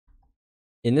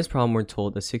In this problem, we're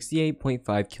told a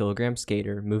 68.5 kilogram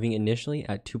skater moving initially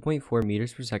at 2.4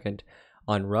 meters per second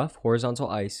on rough horizontal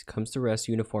ice comes to rest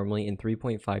uniformly in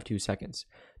 3.52 seconds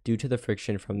due to the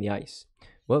friction from the ice.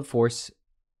 What force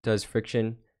does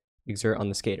friction exert on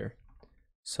the skater?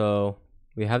 So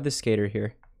we have the skater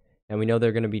here, and we know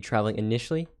they're going to be traveling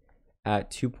initially at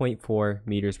 2.4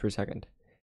 meters per second.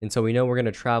 And so we know we're going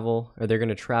to travel, or they're going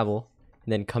to travel,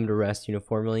 and then come to rest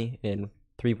uniformly in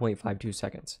 3.52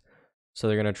 seconds. So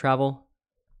they're going to travel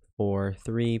for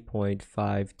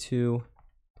 3.52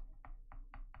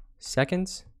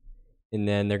 seconds, and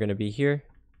then they're going to be here.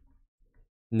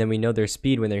 And then we know their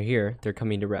speed when they're here, they're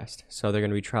coming to rest. So they're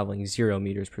going to be traveling 0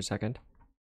 meters per second.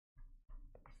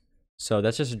 So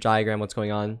that's just a diagram what's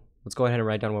going on. Let's go ahead and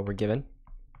write down what we're given.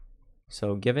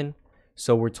 So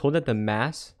we're told that the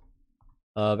mass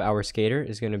of our skater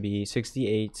is going to be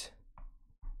 68.5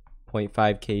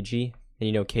 kg, and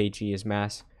you know kg is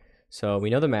mass. So we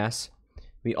know the mass.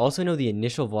 We also know the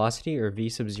initial velocity, or v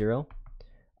sub 0,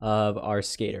 of our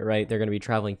skater, right? They're going to be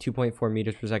traveling 2.4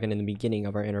 meters per second in the beginning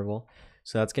of our interval.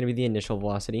 So that's going to be the initial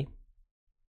velocity.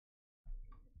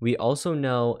 We also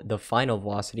know the final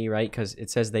velocity, right? Because it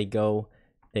says they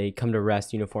come to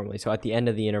rest uniformly. So at the end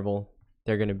of the interval,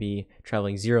 they're going to be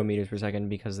traveling 0 meters per second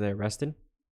because they're rested.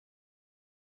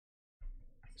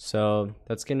 So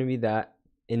that's going to be that.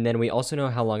 And then we also know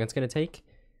how long it's going to take.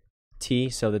 T,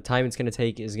 so the time it's going to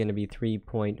take is going to be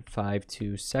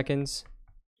 3.52 seconds,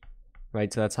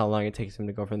 right? So that's how long it takes them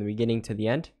to go from the beginning to the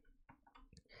end.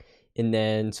 And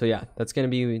then, so yeah, that's going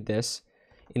to be this.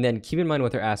 And then keep in mind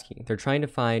what they're asking. They're trying to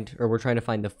find, or we're trying to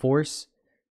find the force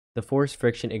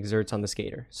friction exerts on the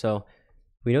skater. So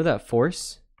we know that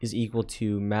force is equal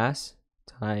to mass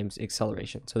times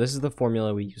acceleration. So this is the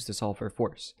formula we use to solve for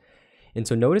force. And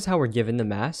so notice how we're given the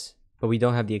mass, but we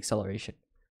don't have the acceleration.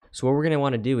 So what we're going to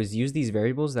want to do is use these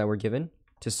variables that we're given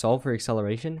to solve for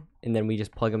acceleration, and then we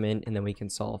just plug them in, and then we can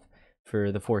solve for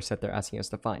the force that they're asking us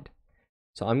to find.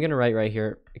 So I'm going to write right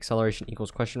here, acceleration equals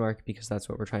question mark, because that's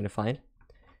what we're trying to find.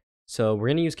 So we're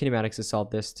going to use kinematics to solve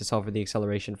this, to solve for the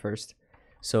acceleration first.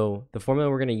 So the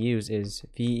formula we're going to use is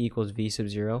v equals v sub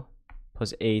 0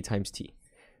 plus a times t,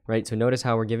 right? So notice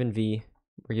how we're given v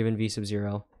sub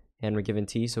 0, and we're given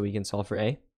t, so we can solve for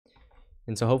a.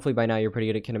 And so hopefully by now you're pretty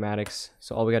good at kinematics.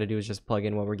 So all we got to do is just plug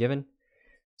in what we're given.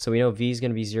 So we know v is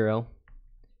going to be 0.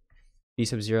 V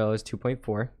sub 0 is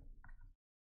 2.4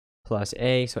 plus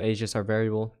a. So a is just our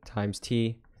variable times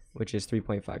t, which is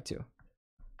 3.52.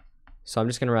 So I'm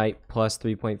just going to write plus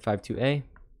 3.52a.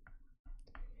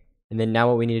 And then now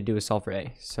what we need to do is solve for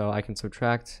a. So I can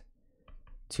subtract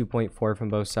 2.4 from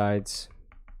both sides.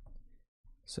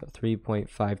 So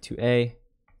 3.52a.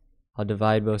 I'll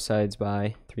divide both sides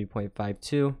by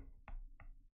 3.52.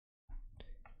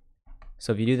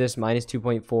 So if you do this, minus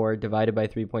 2.4 divided by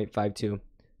 3.52,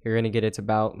 you're going to get it's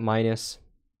about minus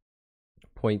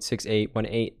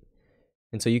 0.6818.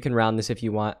 And so you can round this if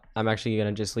you want. I'm actually going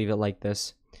to just leave it like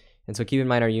this. And so keep in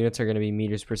mind our units are going to be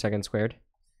meters per second squared,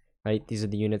 right? These are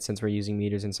the units since we're using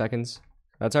meters and seconds.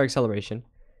 That's our acceleration.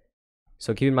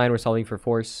 So keep in mind we're solving for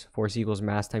force. Force equals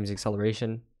mass times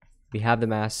acceleration. We have the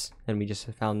mass, and we just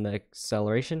found the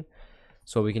acceleration.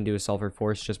 So what we can do is solve for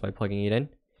force just by plugging it in.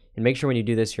 And make sure when you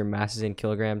do this, your mass is in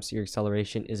kilograms, your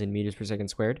acceleration is in meters per second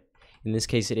squared. In this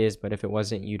case, it is, but if it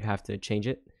wasn't, you'd have to change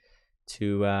it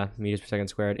to meters per second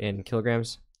squared in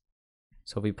kilograms.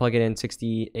 So if we plug it in,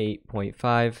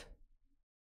 68.5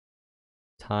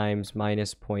 times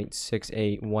minus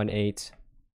 0.6818.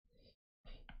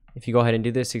 If you go ahead and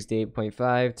do this,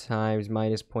 68.5 times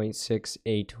minus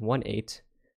 0.6818,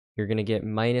 you're going to get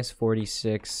minus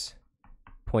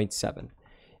 46.7.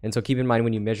 And so keep in mind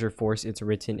when you measure force, it's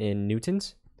written in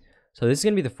newtons. So this is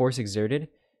going to be the force exerted,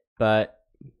 but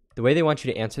the way they want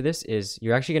you to answer this is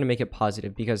you're actually going to make it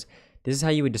positive, because this is how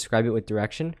you would describe it with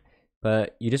direction.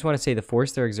 But you just want to say the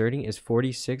force they're exerting is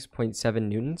 46.7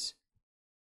 newtons.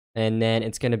 And then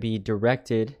it's going to be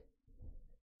directed.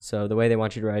 So the way they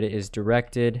want you to write it is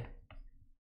directed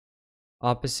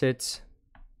opposite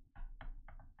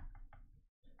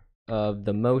of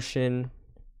the motion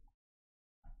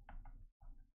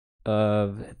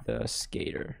of the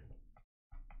skater.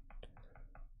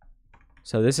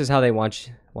 So this is how they want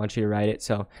you to write it.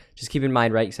 So just keep in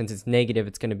mind, right, since it's negative,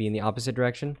 it's going to be in the opposite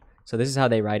direction. So this is how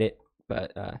they write it,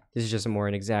 but this is just a more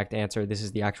an exact answer. This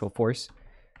is the actual force.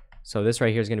 So this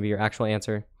right here is going to be your actual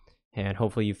answer, and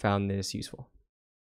hopefully you found this useful.